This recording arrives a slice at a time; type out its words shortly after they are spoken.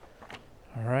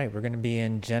All right, we're going to be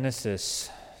in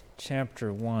Genesis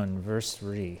chapter 1, verse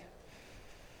 3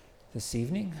 this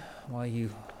evening. While you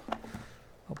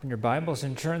open your Bibles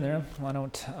and turn there, why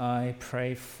don't I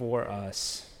pray for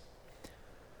us?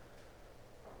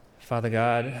 Father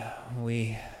God,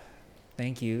 we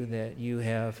thank you that you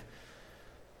have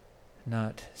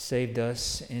not saved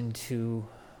us into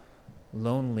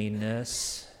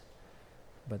loneliness,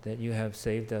 but that you have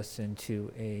saved us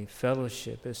into a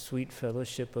fellowship, a sweet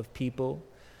fellowship of people.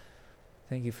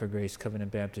 Thank you for Grace Covenant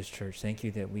Baptist Church. Thank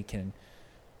you that we can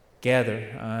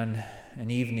gather on an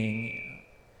evening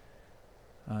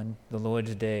on the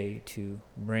Lord's Day to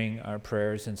bring our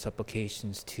prayers and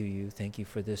supplications to you. Thank you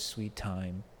for this sweet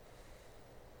time.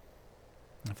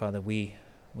 And Father, we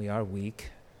are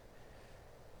weak.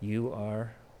 You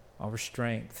are our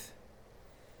strength.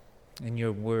 And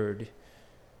your word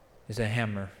is a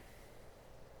hammer.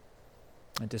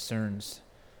 It discerns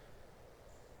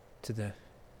to the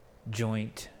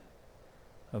joint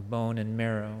of bone and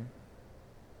marrow,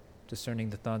 discerning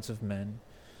the thoughts of men.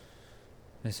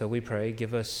 And so we pray,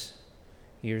 give us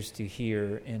ears to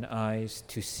hear and eyes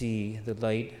to see the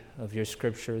light of your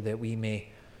scripture, that we may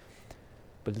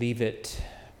believe it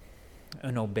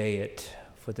and obey it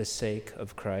for the sake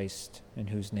of Christ, in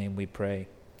whose name we pray.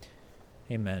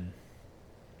 Amen.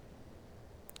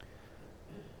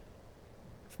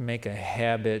 Make a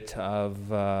habit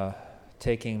of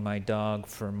taking my dog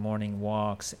for morning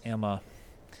walks, Emma.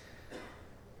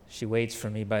 She waits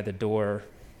for me by the door.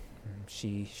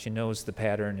 She knows the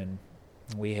pattern, and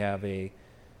we have a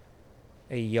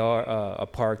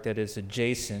park that is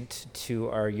adjacent to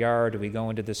our yard. We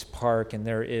go into this park, and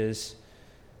there's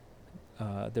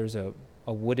a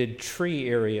wooded tree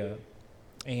area,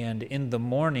 and in the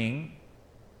morning,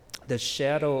 the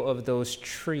shadow of those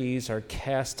trees are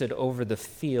casted over the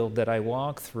field that I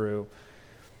walk through.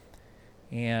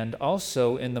 And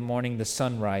also in the morning, the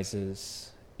sun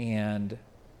rises, and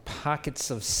pockets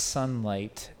of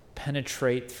sunlight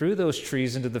penetrate through those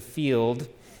trees into the field.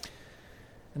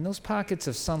 And those pockets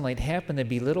of sunlight happen to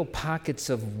be little pockets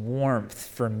of warmth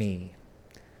for me.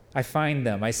 I find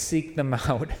them, I seek them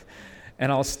out,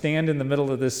 and I'll stand in the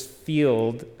middle of this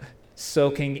field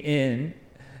soaking in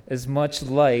as much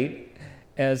light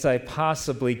as I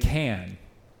possibly can.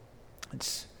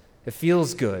 It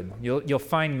feels good. You'll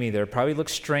find me there. Probably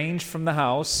looks strange from the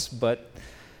house, but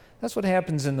that's what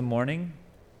happens in the morning.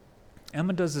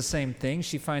 Emma does the same thing.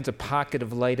 She finds a pocket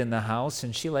of light in the house,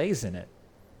 and she lays in it.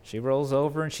 She rolls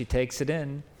over, and she takes it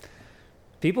in.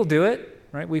 People do it,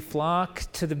 right? We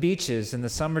flock to the beaches in the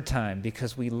summertime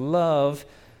because we love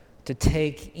to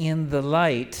take in the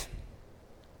light.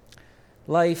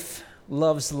 Life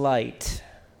loves light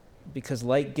because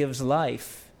light gives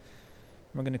life.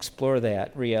 We're going to explore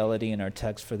that reality in our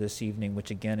text for this evening,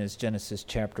 which again is Genesis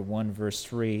chapter 1, verse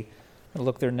 3. I'm going to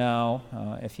look there now.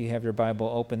 If you have your Bible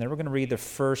open there, we're going to read the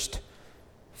first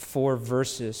 4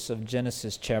 verses of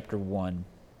Genesis chapter 1.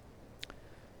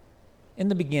 In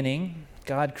the beginning,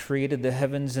 God created the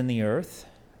heavens and the earth.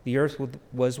 The earth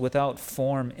was without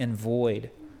form and void,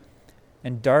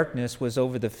 and darkness was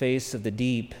over the face of the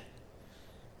deep.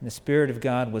 And the Spirit of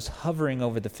God was hovering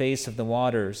over the face of the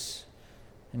waters.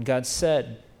 And God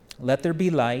said, "Let there be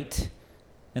light,"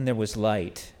 and there was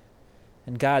light.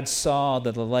 And God saw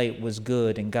that the light was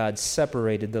good, and God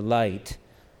separated the light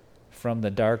from the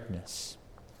darkness.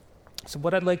 So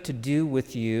what I'd like to do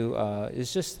with you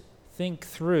is just think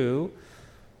through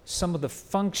some of the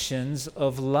functions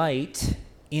of light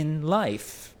in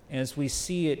life as we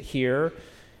see it here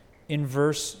in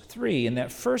verse 3. And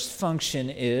that first function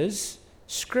is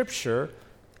Scripture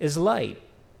is light.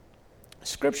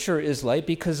 Scripture is light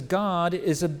because God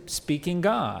is a speaking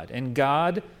God. And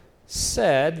God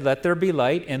said, "Let there be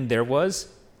light," and there was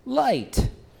light.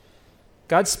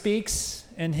 God speaks,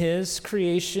 and his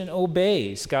creation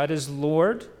obeys. God is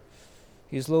Lord.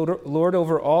 He is Lord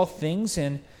over all things,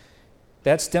 and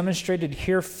that's demonstrated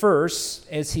here first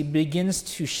as he begins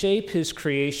to shape his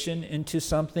creation into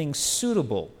something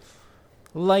suitable,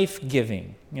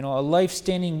 life-giving, a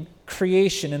life-standing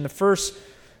creation. In the first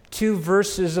 2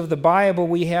 verses of the Bible,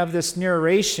 we have this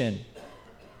narration.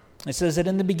 It says that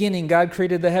in the beginning, God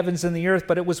created the heavens and the earth,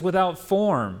 but it was without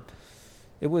form.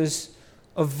 It was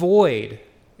a void.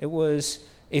 It was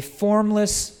a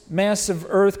formless mass of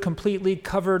earth completely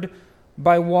covered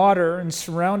by water and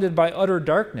surrounded by utter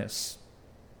darkness.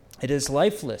 It is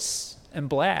lifeless and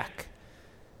black.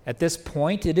 At this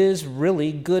point, it is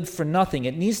really good for nothing.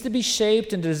 It needs to be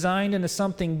shaped and designed into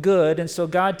something good, and so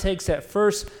God takes that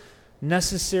first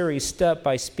necessary step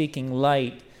by speaking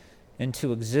light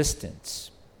into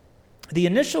existence. The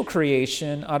initial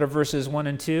creation out of verses 1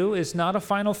 and 2 is not a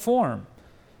final form.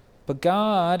 But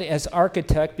God, as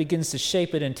architect, begins to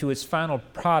shape it into its final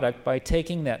product by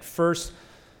taking that first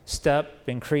step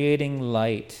in creating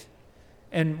light.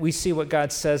 And we see what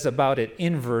God says about it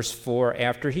in verse 4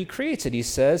 after he creates it. He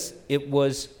says, it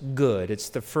was good. It's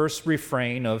the first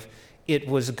refrain of it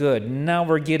was good. Now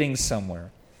we're getting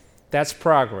somewhere. That's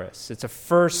progress. It's a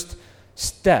first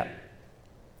step.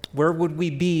 Where would we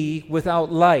be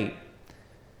without light?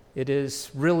 It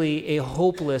is really a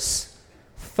hopeless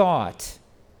thought.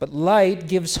 But light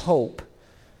gives hope.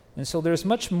 And so there's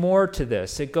much more to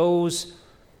this. It goes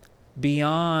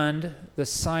beyond the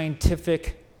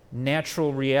scientific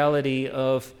natural reality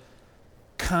of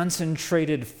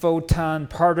concentrated photon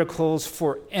particles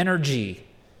for energy.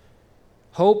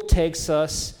 Hope takes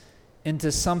us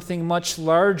into something much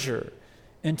larger,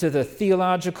 into the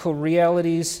theological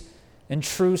realities and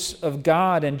truths of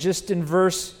God. And just in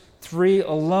verse 3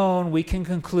 alone, we can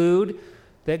conclude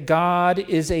that God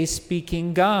is a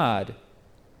speaking God.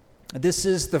 This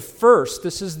is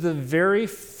the very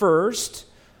first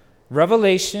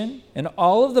revelation in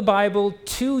all of the Bible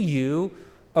to you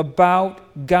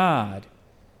about God.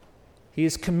 He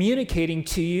is communicating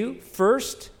to you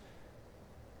first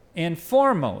and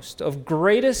foremost, of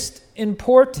greatest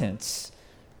importance,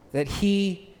 that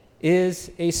he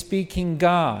is a speaking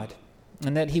God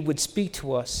and that he would speak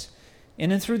to us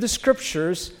in and through the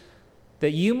Scriptures,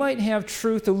 that you might have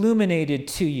truth illuminated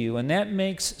to you, and that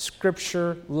makes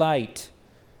Scripture light.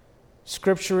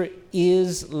 Scripture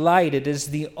is light. It is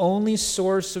the only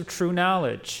source of true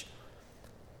knowledge.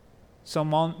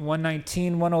 Psalm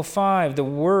 119, 105,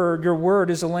 your word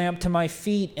is a lamp to my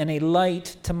feet and a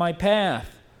light to my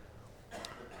path.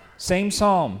 Same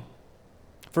psalm,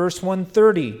 verse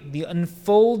 130, the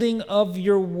unfolding of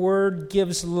your word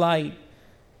gives light.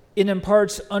 It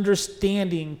imparts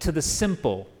understanding to the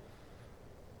simple.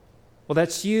 Well,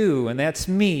 that's you and that's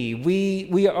me.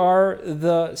 We are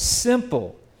the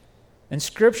simple. And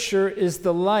Scripture is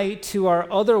the light to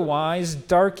our otherwise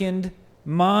darkened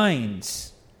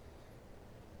minds,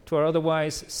 to our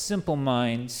otherwise simple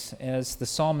minds, as the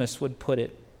psalmist would put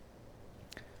it.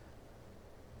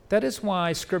 That is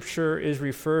why Scripture is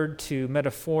referred to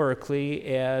metaphorically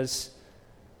as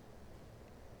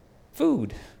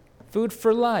food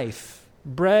for life,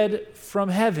 bread from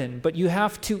heaven, but you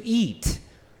have to eat,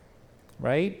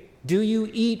 right? Do you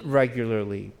eat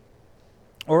regularly?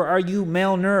 Or are you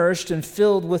malnourished and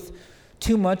filled with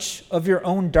too much of your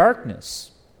own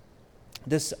darkness?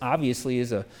 This obviously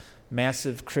is a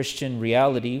massive Christian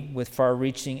reality with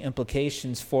far-reaching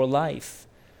implications for life.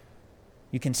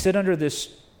 You can sit under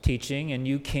this teaching and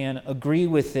you can agree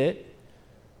with it.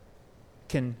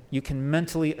 You can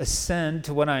mentally ascend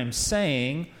to what I'm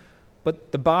saying,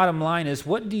 but the bottom line is,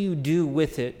 what do you do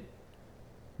with it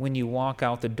when you walk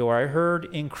out the door? I heard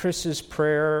in Chris's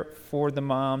prayer for the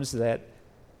moms that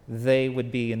they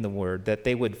would be in the Word, that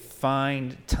they would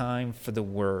find time for the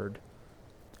Word,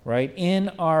 right? In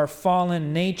our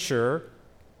fallen nature,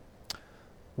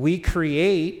 we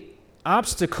create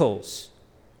obstacles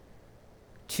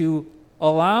to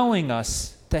allowing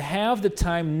us to have the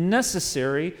time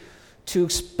necessary to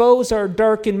expose our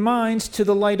darkened minds to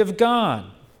the light of God.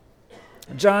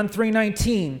 John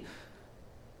 3:19,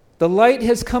 the light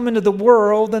has come into the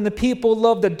world, and the people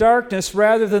love the darkness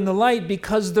rather than the light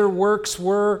because their works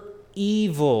were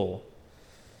evil.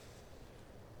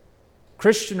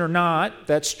 Christian or not,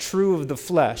 that's true of the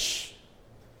flesh.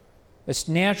 It's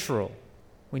natural.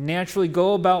 We naturally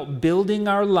go about building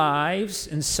our lives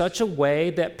in such a way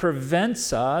that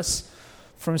prevents us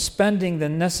from spending the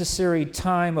necessary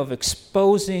time of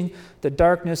exposing the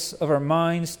darkness of our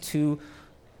minds to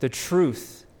the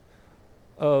truth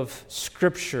of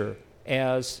Scripture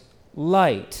as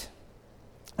light.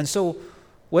 And so,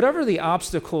 whatever the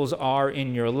obstacles are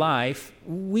in your life,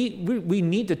 we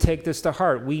need to take this to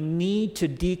heart. We need to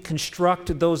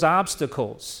deconstruct those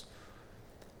obstacles.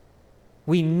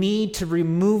 We need to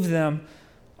remove them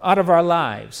out of our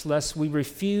lives, lest we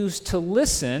refuse to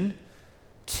listen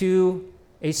to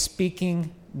a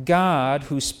speaking God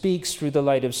who speaks through the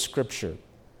light of Scripture.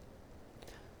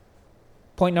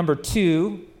 Point number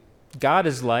 2, God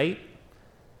is light.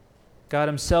 God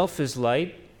himself is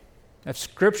light. If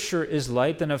Scripture is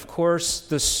light, then of course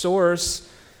the source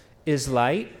is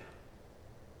light.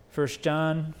 1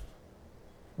 John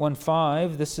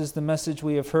 1:5, this is the message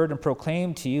we have heard and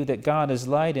proclaimed to you, that God is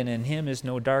light and in him is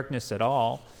no darkness at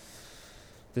all.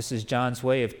 This is John's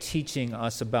way of teaching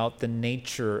us about the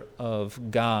nature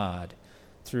of God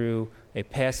through a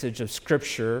passage of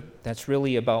Scripture that's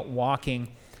really about walking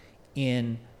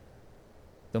in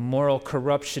the moral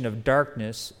corruption of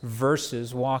darkness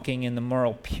versus walking in the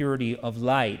moral purity of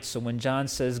light. So when John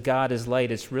says God is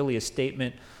light, it's really a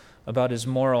statement about his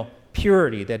moral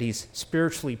purity, that he's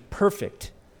spiritually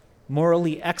perfect,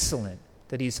 morally excellent,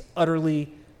 that he's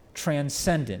utterly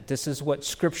transcendent. This is what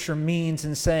Scripture means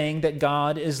in saying that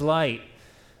God is light.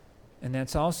 And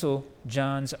that's also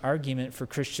John's argument for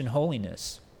Christian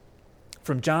holiness.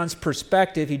 From John's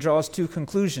perspective, he draws two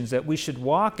conclusions: that we should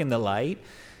walk in the light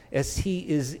as he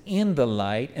is in the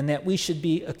light, and that we should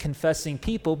be a confessing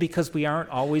people because we aren't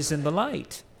always in the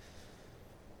light.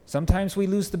 Sometimes we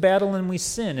lose the battle and we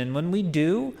sin, and when we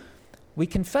do, we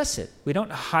confess it. We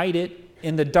don't hide it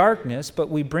in the darkness, but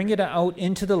we bring it out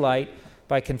into the light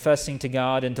by confessing to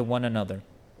God and to one another.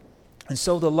 And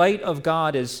so the light of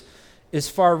God is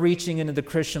far-reaching into the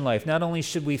Christian life. Not only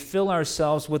should we fill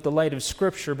ourselves with the light of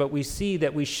Scripture, but we see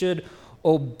that we should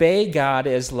obey God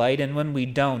as light, and when we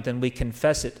don't, then we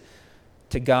confess it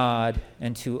to God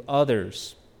and to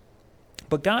others.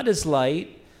 But God is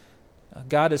light,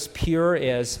 God is pure,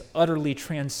 as utterly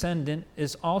transcendent,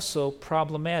 is also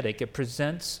problematic. It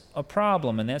presents a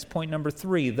problem, and that's point number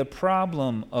 3, the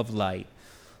problem of light.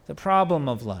 The problem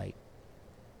of light.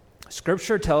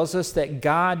 Scripture tells us that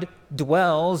God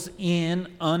dwells in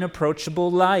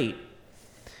unapproachable light.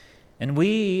 And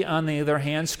we, on the other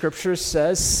hand, Scripture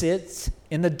says, sit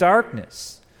in the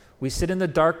darkness. We sit in the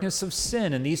darkness of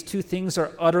sin, and these two things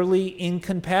are utterly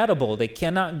incompatible. They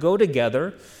cannot go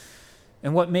together.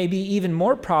 And what may be even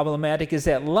more problematic is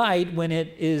that light, when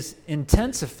it is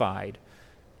intensified,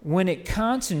 when it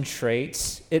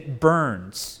concentrates, it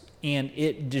burns and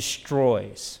it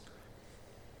destroys.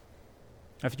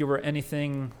 If you were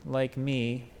anything like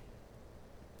me,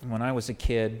 when I was a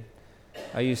kid,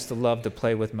 I used to love to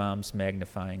play with Mom's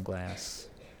magnifying glass.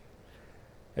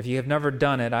 If you have never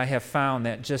done it, I have found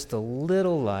that just a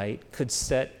little light could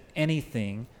set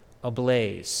anything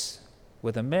ablaze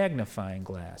with a magnifying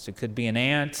glass. It could be an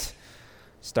ant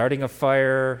starting a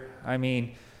fire. I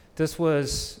mean, this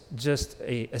was just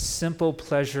a simple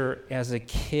pleasure as a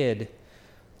kid.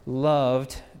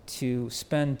 Loved to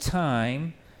spend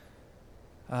time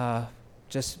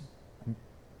just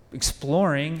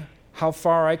exploring how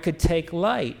far I could take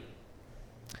light.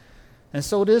 And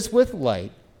so it is with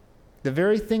light. The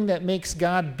very thing that makes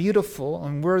God beautiful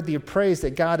and worthy of praise,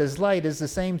 that God is light, is the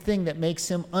same thing that makes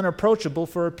him unapproachable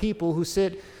for a people who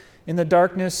sit in the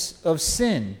darkness of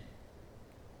sin.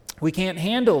 We can't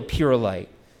handle pure light.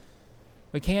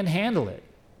 We can't handle it.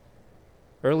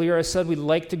 Earlier I said we'd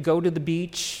like to go to the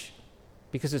beach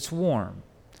because it's warm.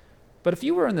 But if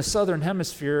you were in the southern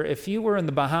hemisphere, if you were in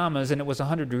the Bahamas and it was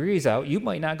 100 degrees out, you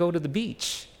might not go to the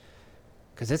beach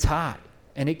because it's hot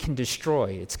and it can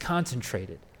destroy. It's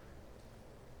concentrated.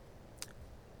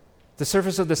 The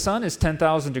surface of the sun is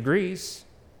 10,000 degrees.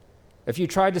 If you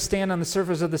tried to stand on the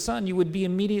surface of the sun, you would be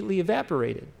immediately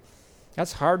evaporated.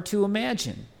 That's hard to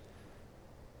imagine.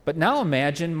 But now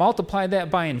imagine, multiply that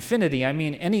by infinity. I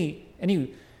mean,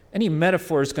 any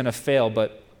metaphor is going to fail,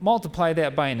 but multiply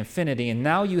that by an infinity, and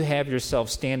now you have yourself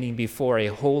standing before a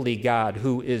holy God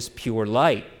who is pure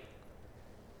light.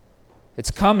 It's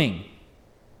coming.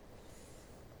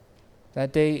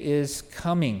 That day is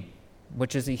coming,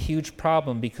 which is a huge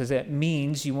problem because that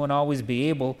means you won't always be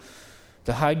able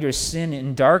to hide your sin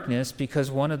in darkness,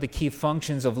 because one of the key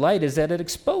functions of light is that it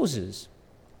exposes.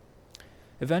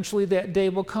 Eventually that day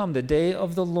will come. The day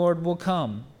of the Lord will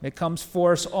come. It comes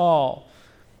for us all.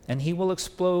 And he will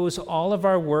expose all of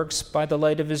our works by the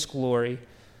light of his glory.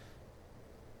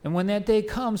 And when that day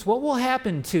comes, what will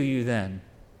happen to you then?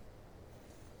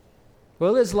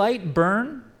 Will his light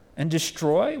burn and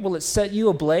destroy? Will it set you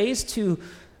ablaze to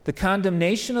the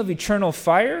condemnation of eternal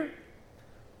fire?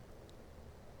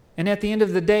 And at the end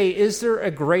of the day, is there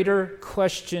a greater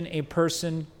question a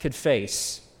person could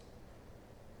face?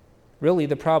 Really,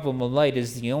 the problem of light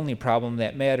is the only problem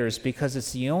that matters, because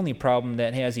it's the only problem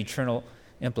that has eternal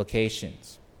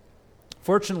implications.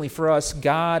 Fortunately for us,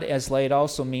 God as light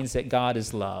also means that God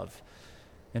is love.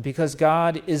 And because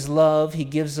God is love, he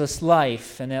gives us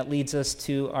life. And that leads us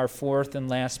to our fourth and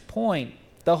last point,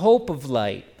 the hope of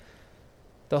light.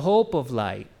 The hope of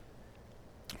light.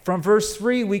 From verse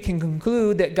 3, we can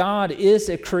conclude that God is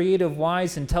a creative,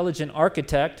 wise, intelligent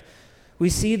architect. We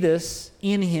see this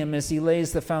in him as he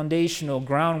lays the foundational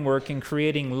groundwork in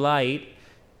creating light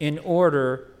in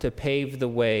order to pave the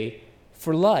way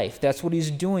for life. That's what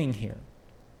he's doing here.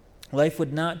 Life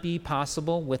would not be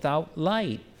possible without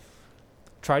light.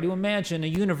 Try to imagine a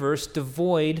universe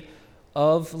devoid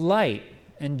of light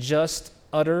and just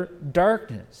utter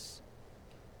darkness.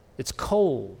 It's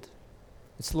cold.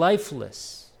 It's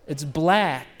lifeless. It's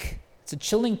black. It's a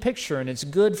chilling picture, and it's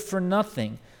good for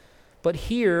nothing. But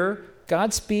here,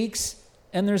 God speaks,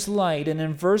 and there's light. And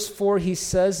in verse 4, he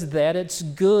says that it's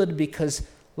good because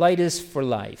light is for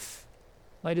life.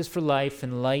 Light is for life,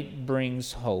 and light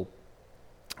brings hope.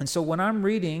 And so when I'm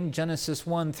reading Genesis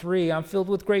 1:3, I'm filled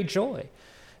with great joy.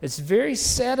 It's very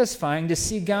satisfying to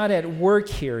see God at work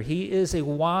here. He is a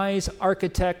wise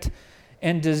architect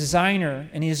and designer,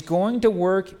 and he's going to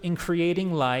work in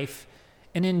creating life.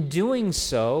 And in doing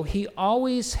so, he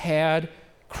always had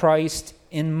Christ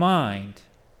in mind.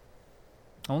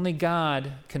 Only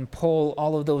God can pull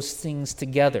all of those things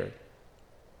together.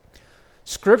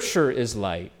 Scripture is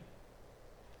light.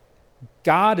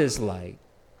 God is light.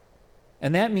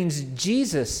 And that means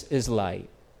Jesus is light.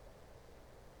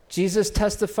 Jesus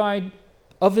testified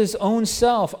of his own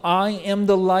self, I am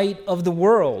the light of the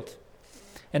world.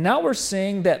 And now we're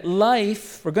seeing that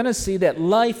we're going to see that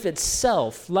life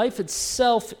itself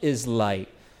is light.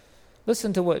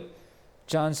 Listen to what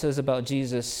John says about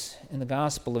Jesus in the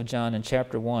Gospel of John in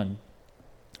chapter 1,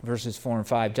 verses 4 and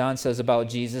 5. John says about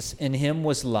Jesus, in him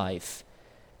was life,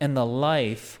 and the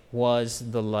life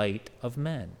was the light of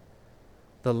men.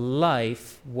 The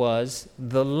life was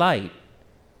the light.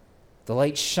 The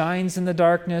light shines in the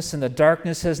darkness, and the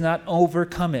darkness has not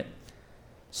overcome it.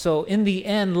 So in the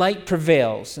end, light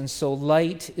prevails. And so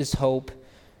light is hope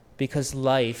because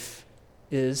life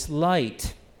is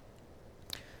light.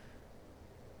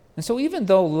 And so even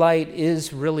though light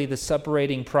is really the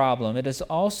separating problem, it is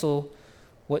also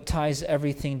what ties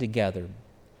everything together.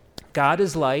 God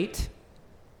is light.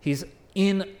 He's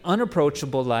in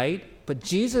unapproachable light, but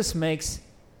Jesus makes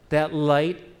that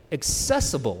light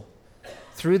accessible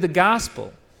through the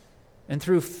gospel and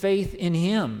through faith in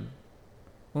him.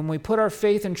 When we put our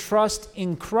faith and trust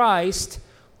in Christ,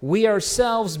 we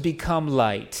ourselves become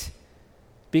light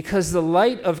because the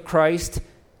light of Christ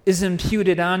is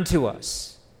imputed onto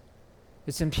us.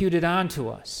 It's imputed onto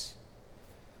us.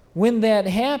 When that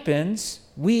happens,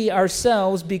 we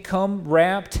ourselves become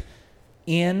wrapped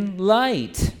in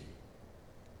light.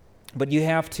 But you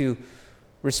have to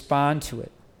respond to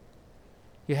it.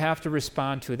 You have to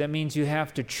respond to it. That means you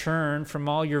have to turn from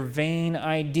all your vain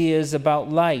ideas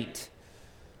about light.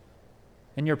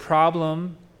 And your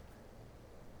problem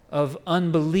of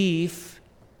unbelief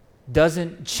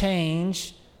doesn't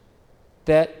change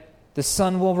that the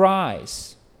sun will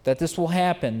rise, that this will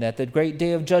happen, that the great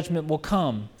day of judgment will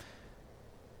come.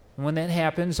 And when that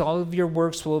happens, all of your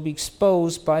works will be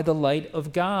exposed by the light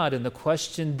of God. And the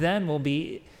question then will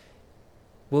be,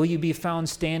 will you be found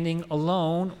standing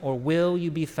alone, or will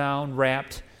you be found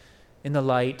wrapped in the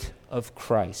light of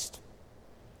Christ?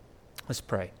 Let's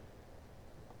pray.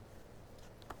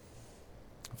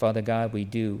 Father God, we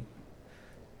do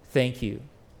thank you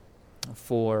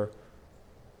for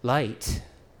light,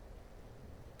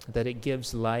 that it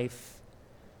gives life,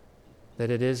 that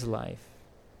it is life,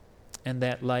 and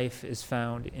that life is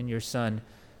found in your Son,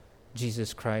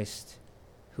 Jesus Christ,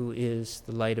 who is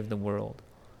the light of the world.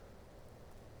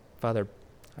 Father,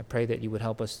 I pray that you would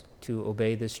help us to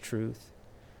obey this truth,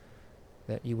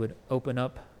 that you would open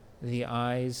up the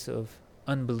eyes of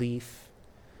unbelief,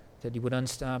 that you would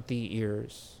unstop the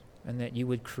ears, and that you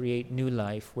would create new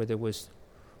life where there was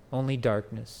only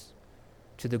darkness,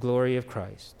 to the glory of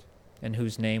Christ, in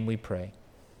whose name we pray.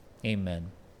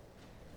 Amen.